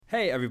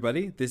Hey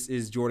everybody, this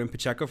is Jordan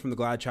Pacheco from the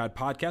Glad Child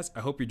Podcast.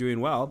 I hope you're doing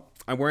well.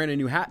 I'm wearing a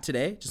new hat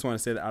today. Just want to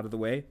say that out of the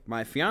way.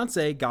 My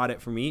fiance got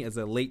it for me as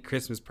a late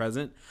Christmas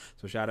present.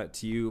 So shout out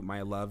to you,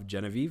 my love,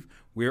 Genevieve.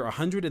 We're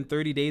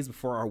 130 days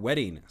before our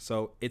wedding.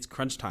 So it's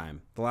crunch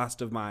time, the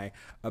last of my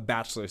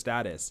bachelor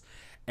status.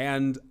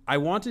 And I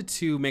wanted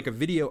to make a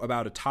video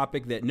about a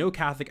topic that no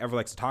Catholic ever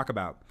likes to talk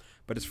about,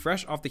 but it's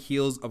fresh off the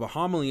heels of a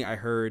homily I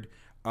heard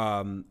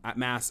at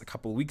Mass a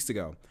couple of weeks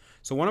ago.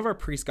 So one of our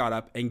priests got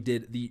up and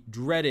did the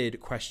dreaded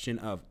question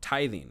of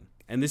tithing.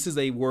 And this is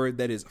a word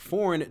that is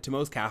foreign to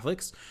most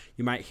Catholics.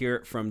 You might hear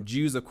it from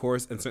Jews, of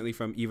course, and certainly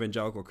from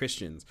evangelical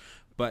Christians.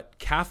 But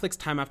Catholics,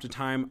 time after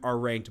time, are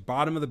ranked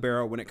bottom of the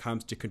barrel when it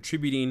comes to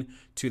contributing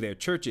to their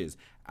churches.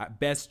 At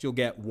best, you'll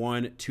get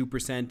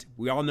 1-2%.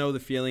 We all know the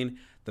feeling.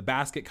 The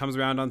basket comes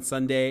around on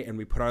Sunday and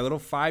we put our little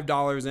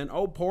 $5 in.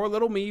 Oh, poor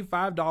little me,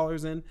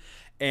 $5 in.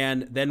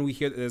 And then we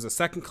hear that there's a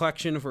second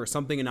collection for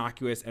something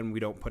innocuous and we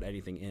don't put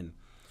anything in.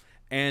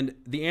 And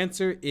the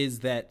answer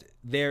is that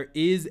there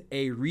is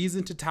a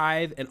reason to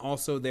tithe and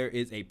also there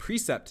is a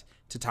precept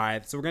to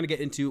tithe. So we're going to get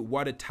into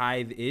what a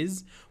tithe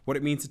is, what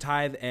it means to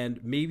tithe,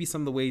 and maybe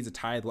some of the ways a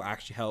tithe will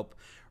actually help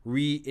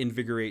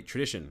reinvigorate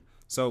tradition.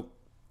 So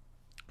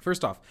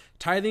first off,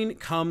 tithing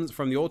comes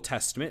from the Old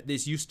Testament.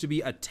 This used to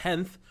be the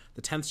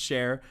 10th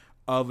share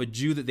of a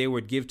Jew that they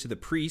would give to the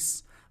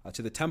priests,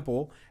 to the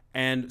temple.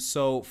 And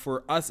so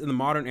for us in the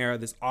modern era,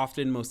 this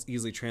often most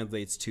easily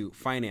translates to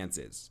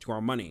finances, to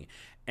our money.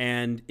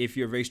 And if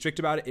you're very strict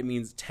about it, it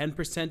means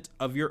 10%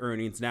 of your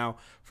earnings. Now,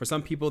 for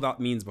some people, that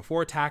means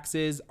before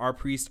taxes. Our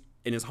priest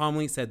in his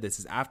homily said this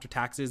is after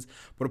taxes.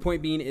 But a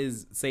point being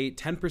is, say,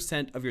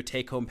 10% of your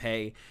take-home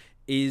pay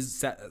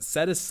is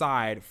set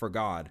aside for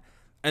God.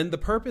 And the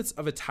purpose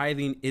of a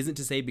tithing isn't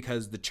to say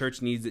because the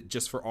church needs it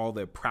just for all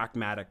the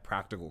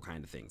practical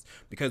kind of things,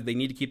 because they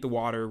need to keep the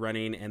water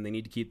running and they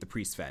need to keep the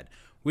priests fed,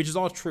 which is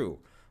all true.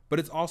 But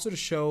it's also to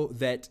show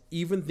that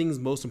even things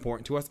most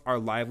important to us, our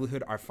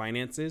livelihood, our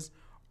finances,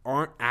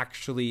 aren't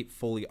actually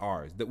fully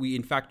ours. That we,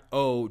 in fact,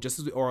 owe, just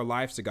as we owe our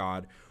lives to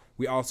God,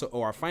 we also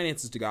owe our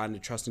finances to God and to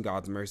trust in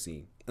God's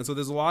mercy. And so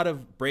there's a lot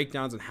of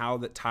breakdowns on how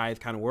that tithe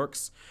kind of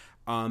works.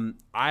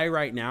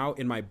 Right now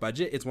in my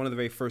budget, it's one of the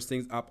very first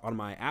things up on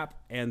my app.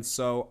 And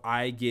so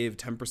I give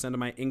 10% of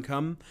my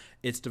income.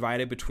 It's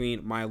divided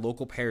between my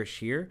local parish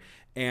here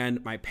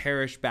and my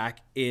parish back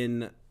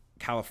in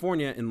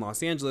California, in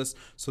Los Angeles,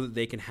 so that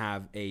they can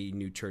have a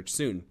new church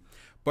soon.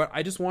 But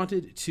I just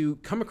wanted to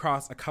come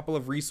across a couple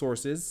of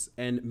resources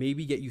and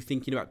maybe get you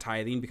thinking about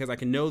tithing, because I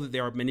can know that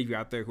there are many of you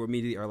out there who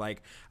immediately are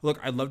like, look,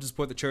 I'd love to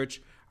support the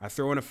church. I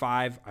throw in a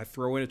 5, I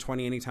throw in a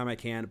 20 anytime I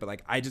can, but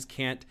like, I just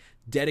can't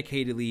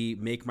dedicatedly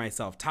make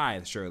myself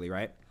tithe, surely,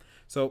 right?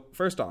 So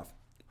first off,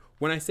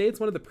 when I say it's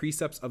one of the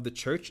precepts of the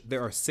church,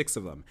 there are 6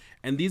 of them.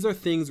 And these are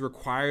things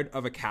required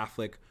of a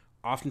Catholic,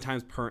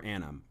 oftentimes per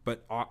annum.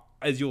 But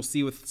as you'll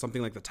see with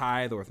something like the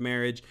tithe or with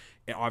marriage,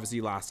 it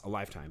obviously lasts a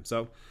lifetime.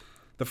 So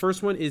the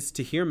first one is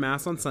to hear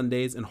Mass on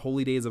Sundays and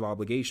holy days of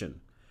obligation.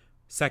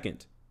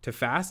 Second, to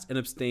fast and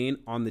abstain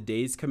on the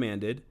days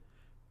commanded.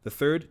 The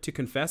third, to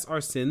confess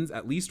our sins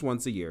at least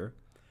once a year.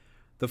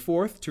 The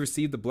fourth, to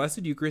receive the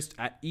Blessed Eucharist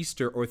at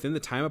Easter or within the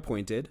time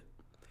appointed.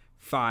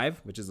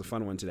 5, which is a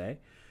fun one today,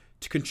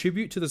 to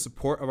contribute to the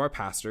support of our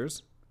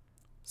pastors.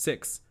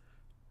 6,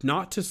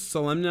 not to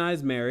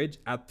solemnize marriage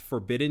at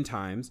forbidden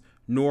times,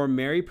 nor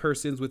marry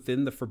persons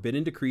within the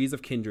forbidden decrees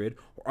of kindred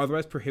or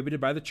otherwise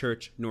prohibited by the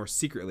church, nor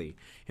secretly.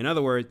 In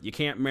other words, you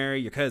can't marry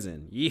your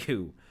cousin.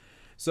 Yeehoo.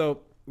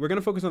 So we're going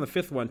to focus on the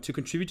 5th one, to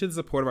contribute to the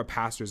support of our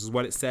pastors, is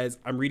what it says.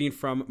 I'm reading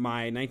from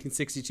my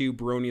 1962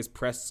 Baronius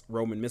Press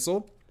Roman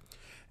Missal.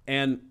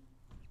 And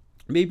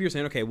maybe you're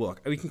saying, okay, well,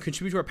 look, we can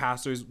contribute to our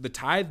pastors. The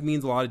tithe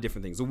means a lot of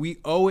different things. So we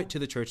owe it to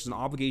the church as an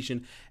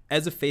obligation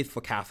as a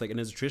faithful Catholic and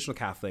as a traditional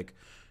Catholic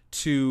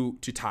to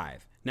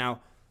tithe.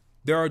 Now,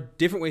 there are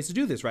different ways to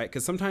do this, right?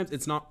 Because sometimes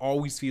it's not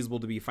always feasible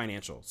to be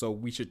financial. So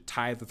we should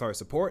tithe with our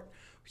support,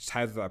 we should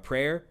tithe with our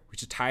prayer, we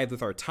should tithe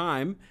with our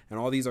time, and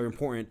all these are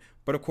important.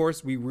 But of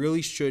course, we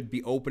really should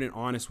be open and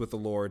honest with the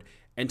Lord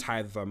and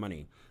tithe with our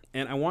money.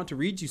 And I want to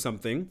read you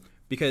something,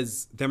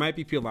 because there might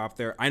be people out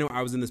there. I know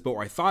I was in this boat,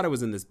 or I thought I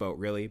was in this boat,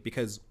 really,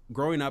 because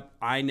growing up,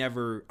 I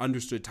never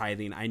understood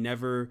tithing. I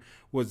never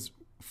was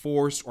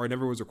forced, or I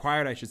never was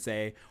required, I should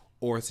say,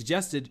 or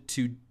suggested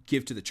to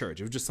give to the church.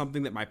 It was just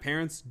something that my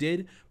parents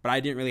did, but I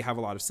didn't really have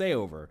a lot of say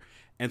over.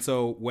 And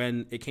so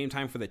when it came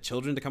time for the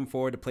children to come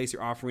forward to place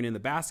your offering in the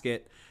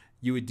basket,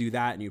 you would do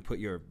that and you put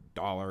your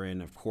dollar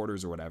in of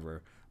quarters or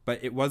whatever.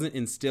 But it wasn't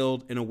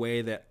instilled in a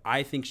way that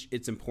I think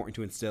it's important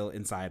to instill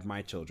inside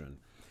my children.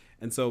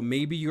 And so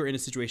maybe you're in a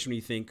situation where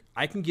you think,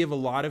 I can give a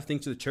lot of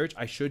things to the church.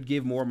 I should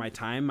give more of my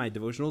time, my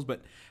devotionals,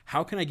 but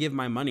how can I give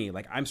my money?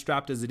 Like, I'm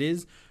strapped as it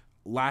is.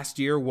 Last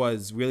year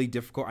was really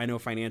difficult, I know,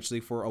 financially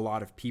for a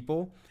lot of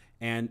people,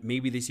 and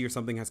maybe this year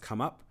something has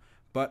come up,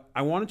 but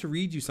I wanted to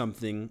read you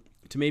something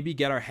to maybe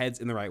get our heads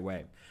in the right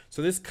way.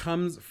 So this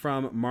comes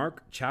from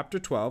Mark chapter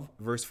 12,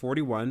 verse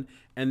 41,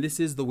 and this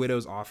is the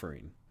widow's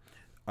offering.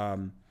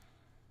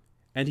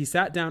 And he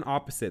sat down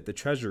opposite the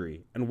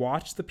treasury and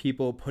watched the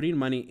people putting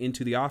money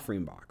into the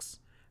offering box.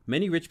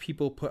 Many rich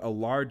people put a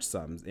large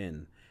sums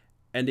in,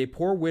 and a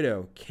poor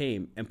widow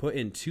came and put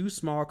in 2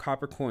 small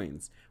copper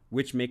coins,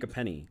 which make a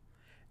penny.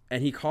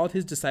 And he called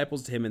his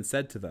disciples to him and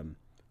said to them,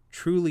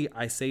 "Truly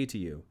I say to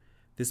you,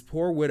 this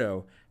poor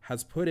widow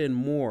has put in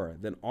more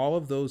than all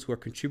of those who are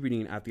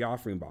contributing at the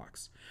offering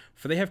box,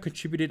 for they have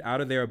contributed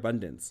out of their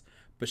abundance,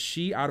 but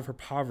she out of her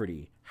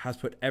poverty has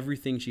put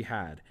everything she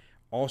had,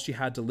 all she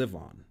had to live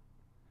on."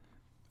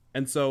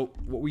 And so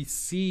what we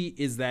see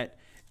is that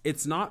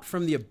it's not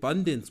from the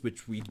abundance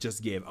which we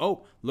just give.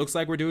 Oh, looks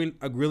like we're doing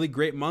a really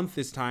great month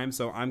this time,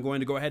 so I'm going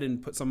to go ahead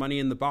and put some money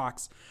in the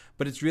box.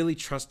 But it's really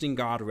trusting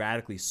God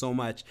radically so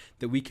much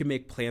that we can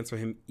make plans for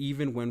him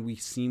even when we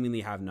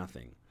seemingly have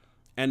nothing.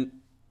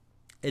 And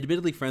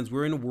admittedly, friends,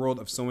 we're in a world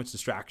of so much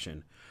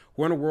distraction.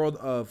 We're in a world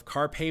of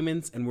car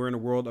payments, and we're in a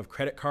world of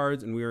credit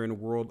cards, and we're in a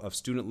world of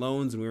student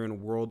loans, and we're in a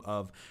world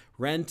of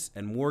rent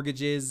and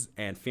mortgages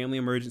and family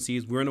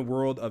emergencies. We're in a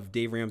world of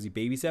Dave Ramsey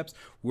baby steps.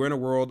 We're in a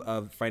world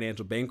of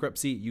financial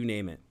bankruptcy, you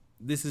name it.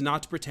 This is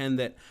not to pretend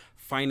that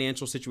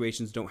financial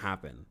situations don't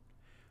happen.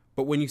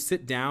 But when you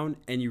sit down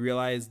and you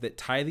realize that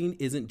tithing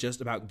isn't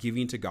just about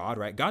giving to God,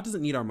 right? God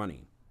doesn't need our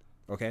money,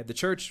 okay? The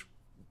church,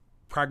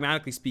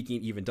 pragmatically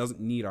speaking, even doesn't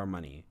need our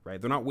money, right?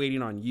 They're not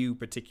waiting on you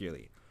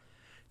particularly.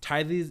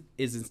 Tithing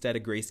is instead a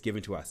grace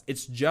given to us.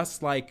 It's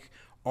just like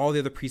all the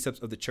other precepts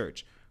of the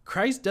church.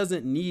 Christ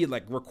doesn't need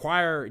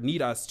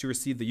us to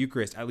receive the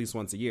Eucharist at least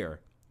once a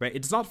year, right?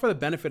 It's not for the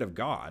benefit of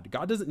God.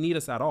 God doesn't need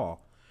us at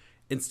all.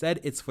 Instead,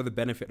 it's for the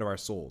benefit of our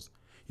souls.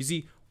 You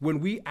see, when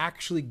we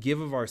actually give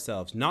of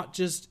ourselves, not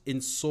just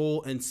in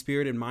soul and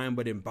spirit and mind,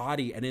 but in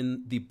body and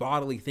in the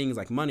bodily things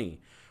like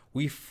money,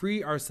 we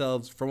free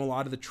ourselves from a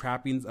lot of the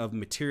trappings of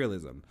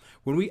materialism.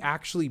 When we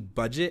actually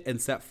budget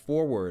and set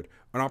forward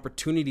an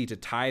opportunity to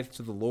tithe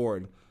to the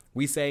Lord,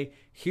 we say,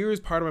 here is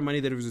part of my money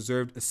that is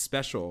reserved as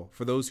special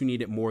for those who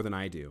need it more than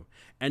I do.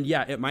 And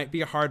yeah, it might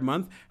be a hard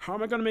month. How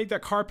am I going to make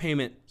that car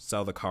payment?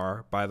 Sell the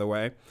car, by the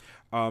way.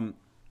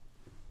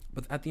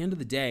 But at the end of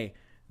the day,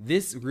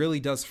 this really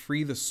does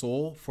free the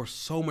soul for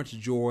so much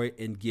joy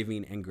in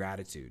giving and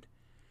gratitude.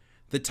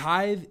 The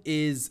tithe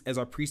is, as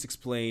our priest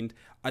explained,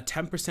 a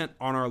 10%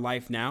 on our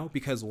life now,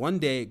 because one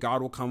day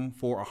God will come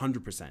for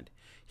 100%.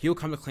 He'll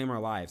come to claim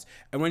our lives.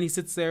 And when he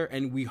sits there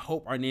and we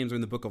hope our names are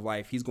in the book of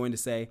life, he's going to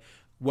say,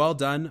 "Well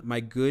done, my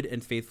good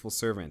and faithful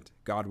servant,"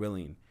 God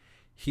willing.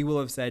 He will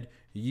have said,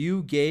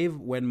 "You gave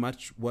when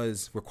much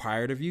was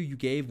required of you. You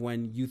gave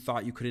when you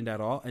thought you couldn't at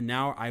all. And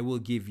now I will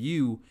give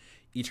you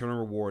eternal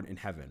reward in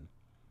heaven."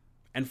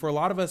 And for a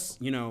lot of us,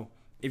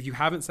 if you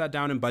haven't sat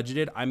down and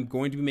budgeted, I'm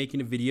going to be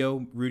making a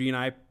video, Rudy and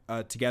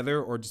I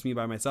together, or just me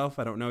by myself.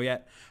 I don't know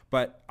yet.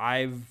 But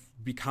I've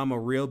become a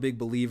real big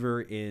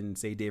believer in,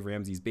 say, Dave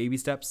Ramsey's baby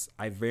steps.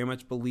 I very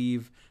much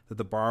believe that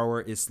the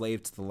borrower is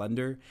slave to the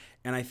lender.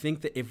 And I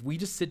think that if we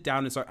just sit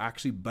down and start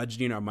actually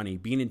budgeting our money,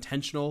 being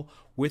intentional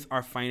with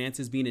our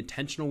finances, being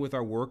intentional with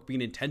our work,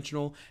 being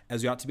intentional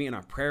as we ought to be in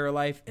our prayer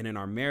life and in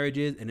our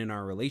marriages and in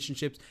our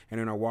relationships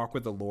and in our walk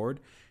with the Lord,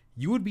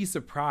 you would be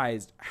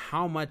surprised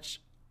how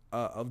much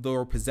of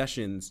their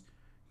possessions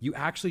you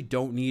actually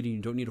don't need and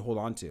you don't need to hold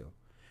on to.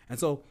 And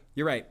so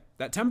you're right.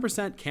 That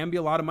 10% can be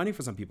a lot of money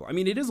for some people. I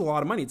mean, it is a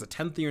lot of money. It's a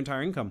tenth of your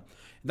entire income.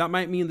 That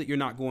might mean that you're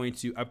not going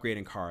to upgrade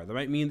a car. That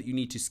might mean that you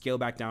need to scale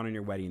back down on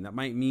your wedding. That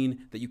might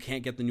mean that you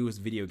can't get the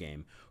newest video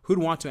game. Who'd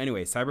want to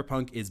anyway?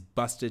 Cyberpunk is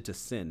busted to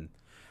sin.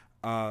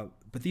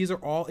 But these are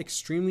all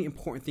extremely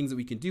important things that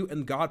we can do,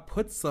 and God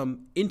puts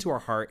them into our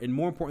heart, and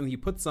more importantly, he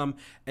puts them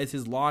as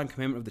his law and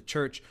commandment of the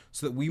church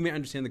so that we may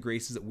understand the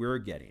graces that we're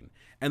getting.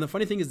 And the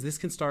funny thing is, this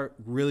can start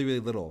really, really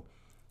little.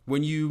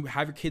 When you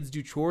have your kids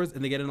do chores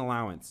and they get an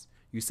allowance,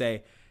 you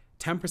say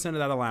 10% of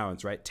that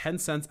allowance, right? 10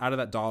 cents out of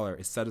that dollar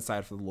is set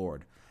aside for the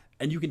Lord.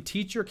 And you can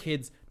teach your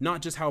kids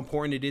not just how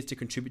important it is to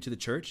contribute to the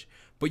church,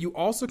 but you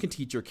also can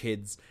teach your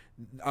kids,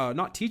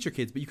 not teach your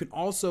kids, but you can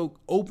also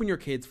open your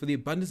kids for the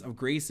abundance of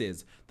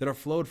graces that are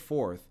flowed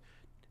forth.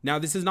 Now,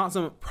 this is not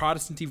some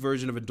Protestant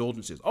version of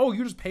indulgences. Oh,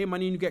 you just pay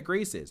money and you get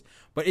graces.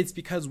 But it's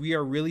because we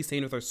are really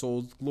saying with our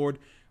souls, Lord,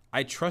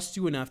 I trust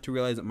you enough to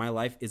realize that my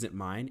life isn't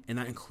mine, and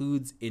that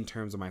includes in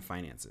terms of my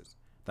finances.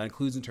 That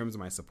includes in terms of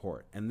my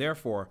support. And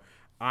therefore,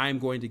 I'm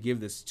going to give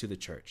this to the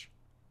church.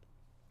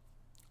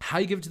 How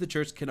you give it to the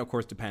church can, of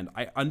course, depend.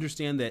 I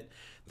understand that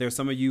there's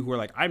some of you who are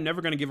like, I'm never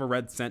going to give a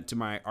red cent to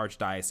my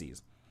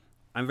archdiocese.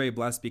 I'm very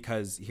blessed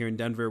because here in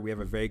Denver, we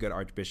have a very good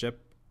archbishop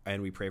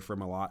and we pray for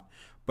him a lot.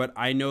 But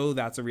I know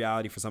that's a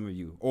reality for some of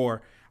you.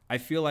 Or I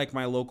feel like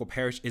my local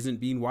parish isn't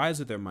being wise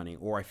with their money.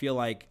 Or I feel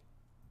like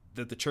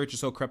that the church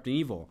is so corrupt and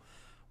evil.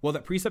 Well,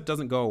 that precept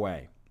doesn't go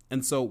away.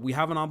 And so we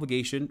have an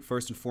obligation,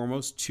 first and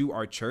foremost, to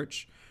our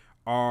church.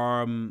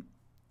 Our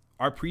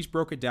priest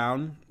broke it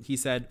down. He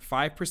said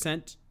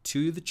 5%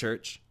 to the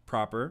church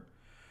proper,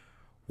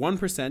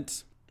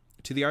 1%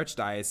 to the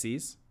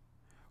archdiocese,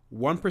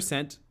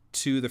 1%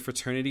 to the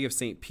fraternity of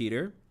St.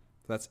 Peter.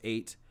 That's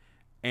 8.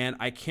 And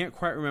I can't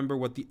quite remember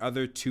what the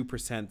other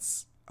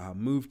 2%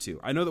 moved to.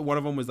 I know that one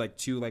of them was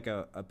to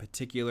a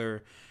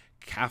particular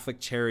Catholic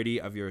charity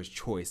of your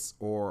choice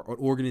or an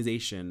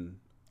organization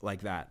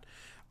like that.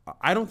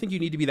 I don't think you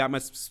need to be that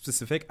much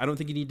specific. I don't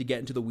think you need to get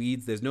into the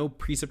weeds. There's no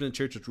precept in the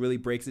church which really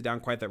breaks it down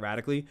quite that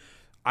radically.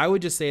 I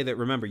would just say that,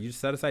 remember, you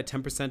set aside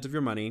 10% of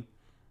your money.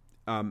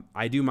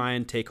 I do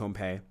mine take-home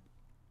pay.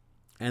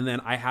 And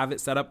then I have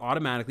it set up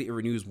automatically. It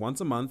renews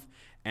once a month,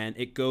 and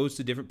it goes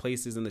to different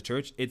places in the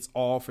church. It's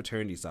all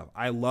fraternity stuff.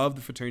 I love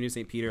the Fraternity of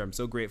St. Peter. I'm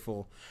so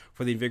grateful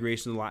for the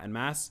invigoration of the Latin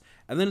Mass.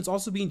 And then it's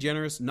also being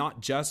generous,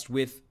 not just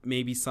with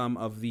maybe some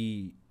of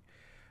the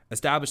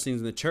established things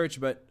in the church,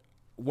 but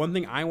one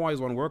thing I always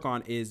want to work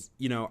on is,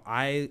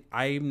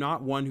 I'm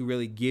not one who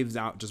really gives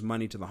out just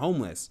money to the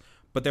homeless,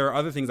 but there are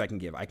other things I can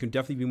give. I can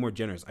definitely be more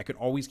generous. I could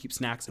always keep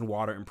snacks and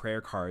water and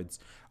prayer cards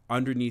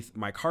underneath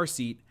my car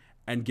seat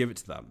and give it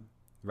to them,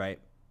 right?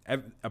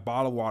 A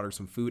bottle of water,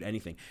 some food,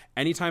 anything.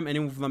 Anytime any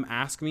of them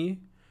ask me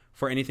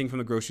for anything from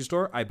the grocery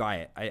store, I buy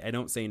it. I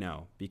don't say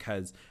no,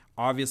 because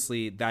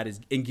obviously that is,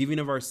 in giving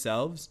of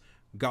ourselves,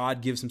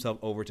 God gives himself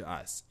over to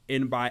us.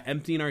 And by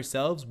emptying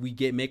ourselves, we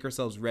make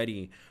ourselves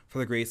ready for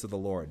the grace of the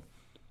Lord.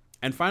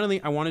 And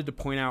finally, I wanted to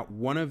point out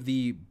one of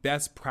the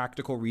best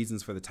practical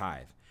reasons for the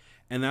tithe.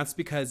 And that's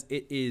because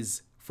it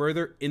is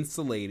further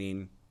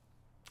insulating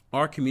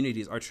our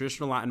communities, our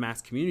traditional Latin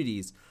Mass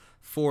communities,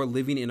 for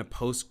living in a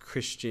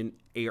post-Christian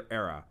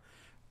era.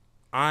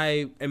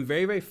 I am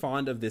very, very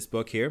fond of this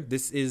book here.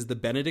 This is The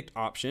Benedict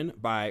Option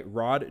by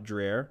Rod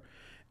Dreher.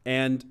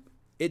 And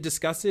it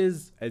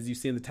discusses, as you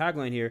see in the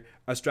tagline here,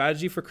 a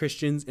strategy for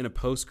Christians in a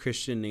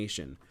post-Christian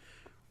nation.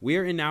 We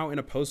are now in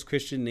a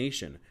post-Christian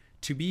nation.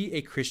 To be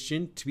a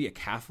Christian, to be a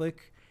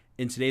Catholic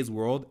in today's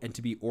world, and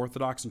to be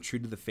orthodox and true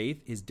to the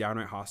faith is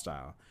downright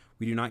hostile.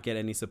 We do not get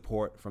any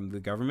support from the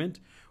government.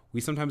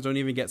 We sometimes don't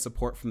even get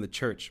support from the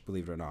church,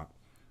 believe it or not.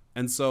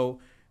 And so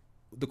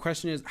the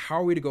question is, how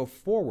are we to go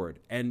forward?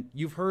 And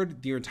you've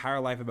heard your entire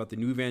life about the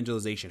new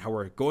evangelization, how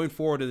we're going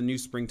forward to the new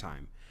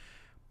springtime.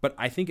 But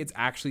I think it's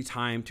actually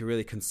time to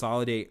really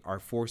consolidate our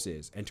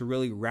forces and to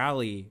really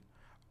rally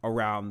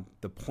around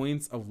the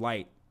points of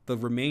light, the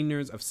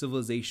remainders of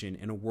civilization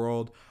in a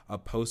world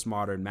of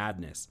postmodern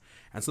madness.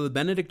 And so the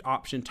Benedict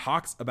Option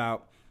talks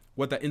about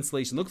what that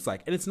insulation looks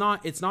like. And it's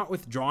not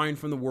withdrawing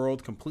from the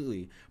world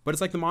completely, but it's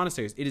like the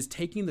monasteries. It is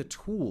taking the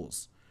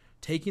tools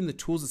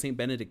that St.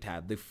 Benedict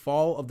had, the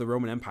fall of the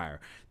Roman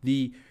Empire,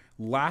 the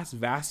last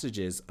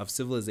vestiges of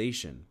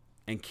civilization,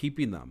 and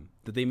keeping them,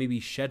 that they may be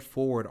shed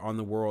forward on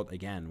the world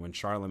again when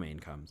Charlemagne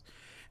comes.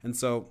 And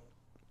so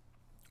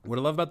what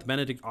I love about the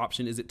Benedict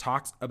Option is it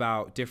talks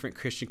about different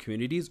Christian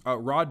communities.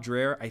 Rod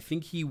Dreher, I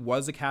think he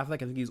was a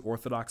Catholic. I think he's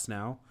Orthodox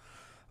now.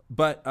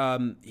 But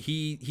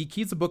he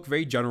keeps the book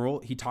very general.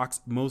 He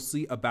talks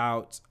mostly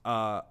about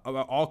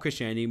all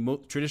Christianity.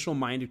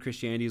 Traditional-minded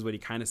Christianity is what he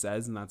kind of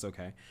says, and that's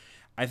okay.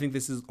 I think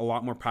this is a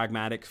lot more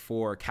pragmatic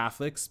for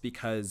Catholics,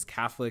 because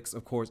Catholics,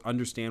 of course,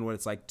 understand what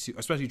it's like to,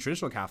 especially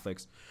traditional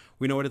Catholics,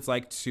 we know what it's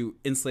like to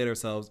insulate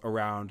ourselves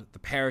around the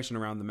parish and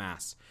around the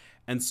Mass.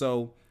 And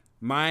so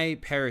my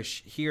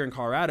parish here in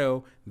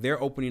Colorado,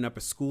 they're opening up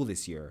a school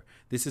this year.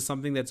 This is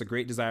something that's a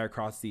great desire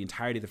across the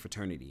entirety of the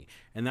fraternity.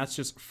 And that's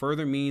just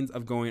further means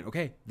of going,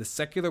 okay, the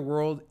secular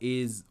world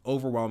is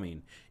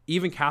overwhelming.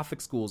 Even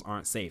Catholic schools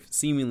aren't safe,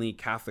 seemingly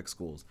Catholic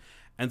schools.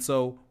 And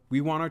so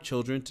we want our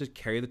children to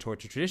carry the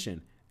torch of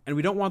tradition, and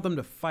we don't want them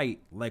to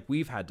fight like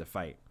we've had to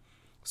fight.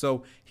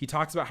 So he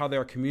talks about how there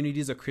are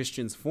communities of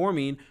Christians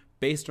forming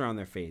based around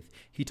their faith.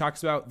 He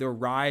talks about the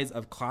rise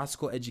of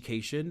classical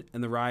education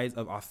and the rise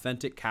of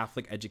authentic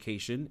Catholic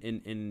education,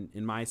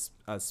 in my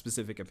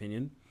specific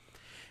opinion.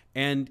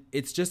 And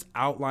it's just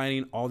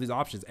outlining all these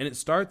options. And it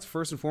starts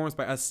first and foremost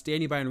by us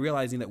standing by and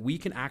realizing that we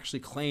can actually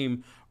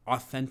claim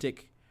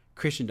authentic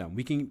Christendom.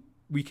 We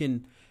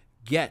can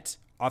get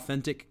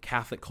authentic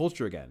Catholic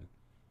culture again.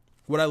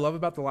 What I love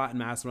about the Latin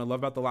Mass, what I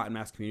love about the Latin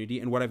Mass community,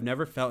 and what I've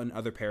never felt in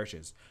other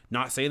parishes,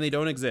 not saying they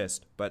don't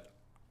exist, but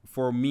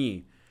for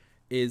me,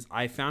 is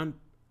I found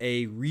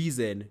a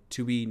reason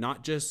to be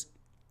not just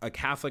a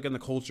Catholic in the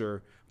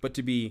culture, but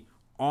to be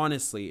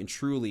honestly and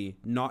truly,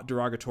 not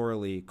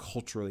derogatorily,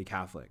 culturally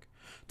Catholic.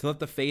 To let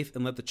the faith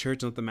and let the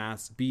church and let the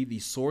Mass be the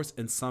source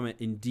and summit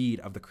indeed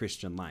of the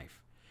Christian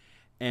life.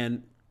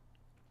 And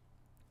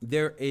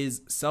there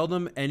is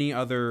seldom any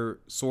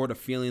other sort of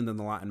feeling than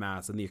the Latin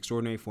Mass and the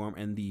extraordinary form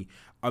and the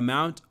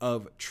amount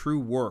of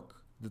true work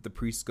that the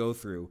priests go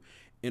through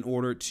in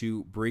order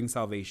to bring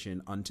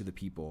salvation unto the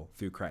people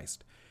through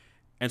Christ.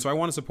 And so I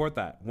want to support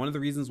that. One of the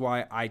reasons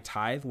why I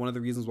tithe, one of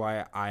the reasons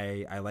why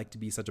I like to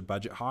be such a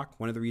budget hawk,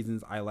 one of the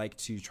reasons I like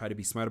to try to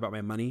be smart about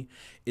my money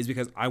is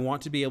because I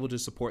want to be able to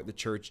support the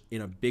church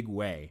in a big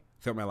way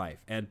throughout my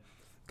life. And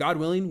God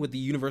willing, with the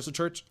Universal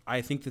Church,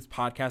 I think this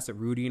podcast that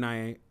Rudy and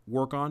I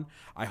work on,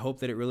 I hope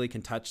that it really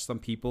can touch some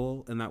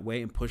people in that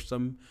way and push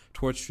them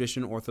towards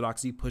tradition,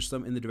 orthodoxy, push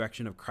them in the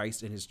direction of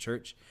Christ and his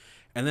church.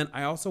 And then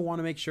I also want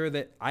to make sure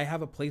that I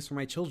have a place for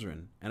my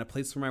children and a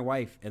place for my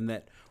wife, and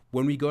that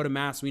when we go to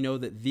Mass, we know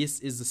that this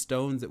is the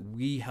stones that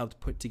we helped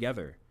put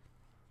together.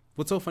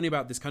 What's so funny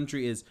about this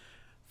country is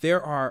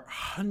There are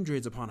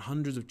hundreds upon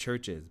hundreds of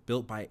churches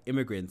built by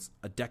immigrants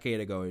a decade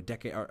ago,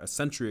 a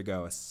century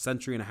ago, a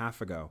century and a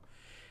half ago.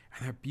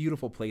 And they're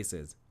beautiful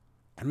places.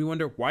 And we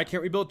wonder, why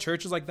can't we build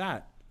churches like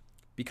that?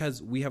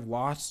 Because we have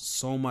lost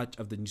so much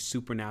of the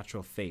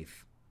supernatural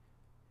faith.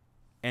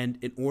 And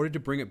in order to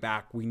bring it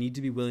back, we need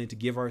to be willing to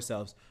give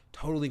ourselves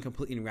totally,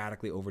 completely, and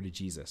radically over to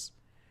Jesus.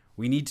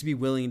 We need to be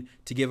willing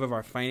to give of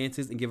our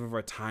finances and give of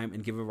our time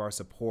and give of our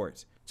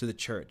support to the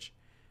church.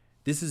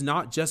 This is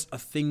not just a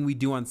thing we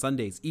do on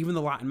Sundays, even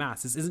the Latin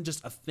Mass. This isn't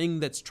just a thing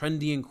that's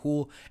trendy and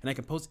cool, and I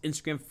can post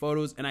Instagram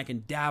photos and I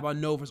can dab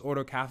on Novus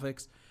Ordo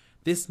Catholics.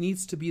 This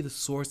needs to be the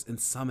source and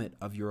summit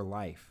of your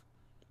life.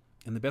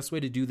 And the best way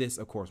to do this,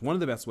 of course, one of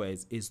the best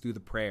ways is through the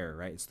prayer,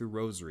 right? It's through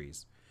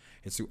rosaries.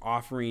 It's through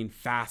offering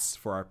fasts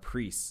for our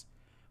priests.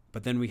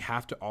 But then we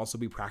have to also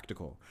be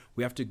practical.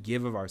 We have to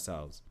give of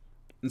ourselves.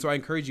 And so I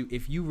encourage you,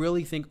 if you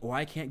really think, oh,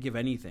 I can't give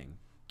anything,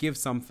 give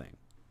something.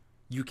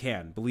 You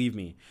can, believe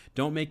me.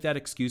 Don't make that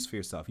excuse for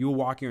yourself. You will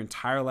walk your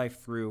entire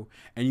life through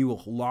and you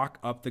will lock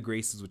up the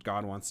graces which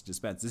God wants to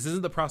dispense. This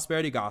isn't the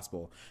prosperity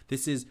gospel.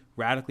 This is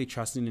radically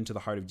trusting into the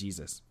heart of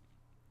Jesus.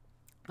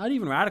 Not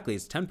even radically,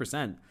 it's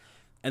 10%.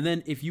 And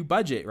then if you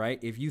budget, right,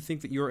 if you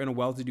think that you're in a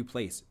well-to-do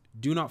place,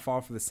 do not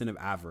fall for the sin of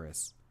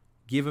avarice.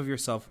 Give of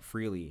yourself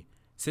freely.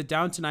 Sit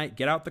down tonight,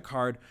 get out the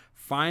card,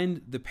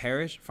 find the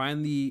parish,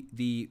 find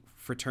the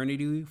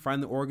fraternity,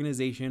 find the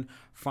organization,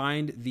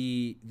 find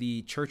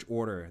the church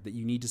order that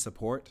you need to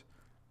support,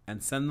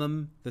 and send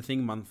them the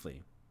thing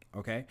monthly.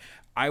 Okay?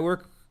 I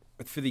work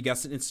for the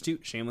Augustine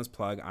Institute, shameless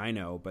plug, I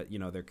know, but you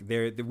know,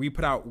 we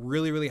put out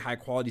really, really high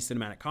quality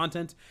cinematic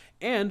content,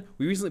 and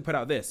we recently put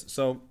out this.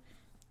 So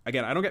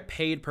again, I don't get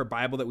paid per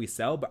Bible that we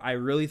sell, but I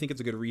really think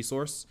it's a good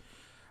resource.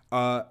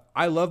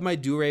 I love my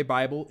Dure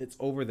Bible. It's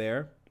over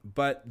there.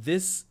 But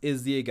this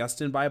is the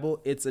Augustine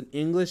Bible. It's an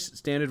English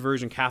Standard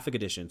Version Catholic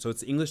edition. So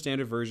it's the English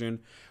Standard Version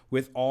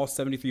with all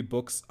 73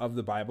 books of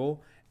the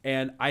Bible.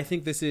 And I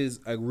think this is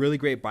a really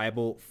great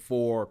Bible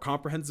for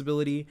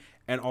comprehensibility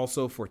and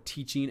also for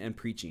teaching and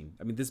preaching.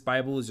 I mean, this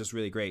Bible is just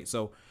really great.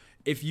 So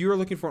if you're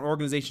looking for an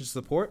organization to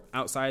support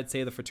outside,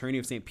 say, the Fraternity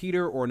of St.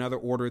 Peter or another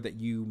order that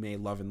you may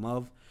love and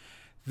love,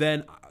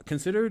 then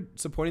consider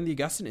supporting the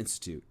Augustine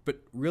Institute. But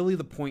really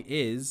the point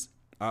is,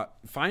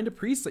 find a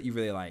priest that you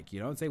really like,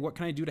 and say, what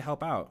can I do to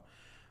help out?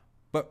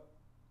 But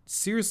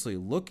seriously,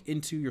 look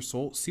into your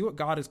soul. See what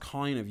God is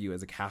calling of you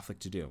as a Catholic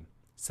to do.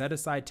 Set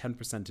aside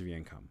 10% of your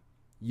income.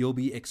 You'll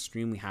be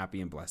extremely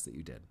happy and blessed that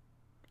you did.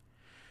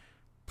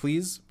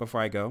 Please, before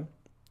I go,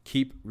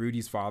 keep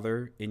Rudy's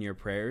father in your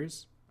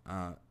prayers.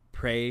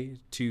 Pray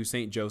to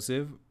St.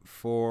 Joseph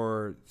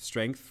for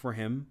strength for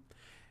him.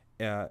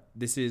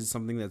 This is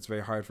something that's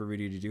very hard for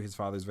Rudy to do. His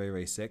father's very,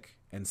 very sick.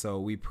 And so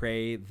we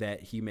pray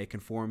that he may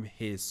conform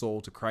his soul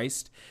to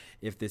Christ,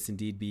 if this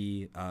indeed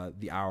be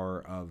the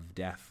hour of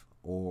death,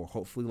 or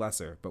hopefully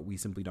lesser, but we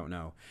simply don't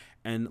know.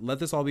 And let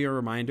this all be a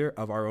reminder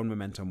of our own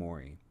memento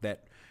mori,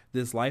 that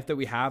this life that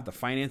we have, the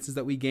finances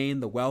that we gain,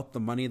 the wealth, the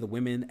money, the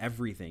women,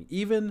 everything,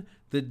 even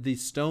the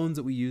stones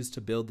that we use to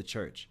build the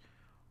church,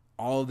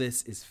 all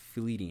this is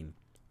fleeting.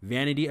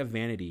 Vanity of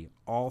vanity,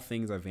 all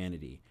things are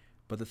vanity.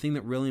 But the thing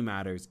that really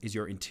matters is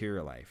your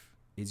interior life,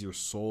 is your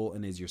soul,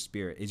 and is your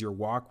spirit, is your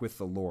walk with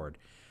the Lord.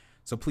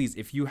 So please,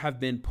 if you have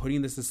been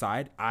putting this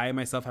aside, I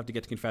myself have to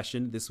get to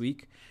confession this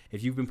week.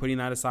 If you've been putting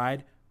that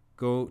aside,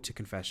 go to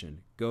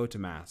confession, go to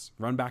Mass,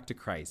 run back to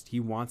Christ. He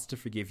wants to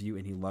forgive you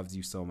and he loves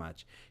you so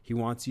much. He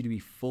wants you to be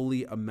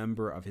fully a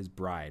member of his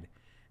bride.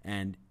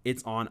 And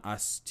it's on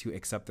us to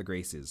accept the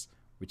graces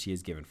which he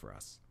has given for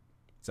us.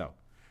 So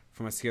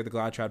from us here at the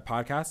Glad Trad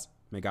Podcast,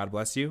 may God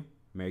bless you.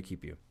 May he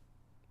keep you.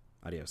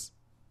 Adios.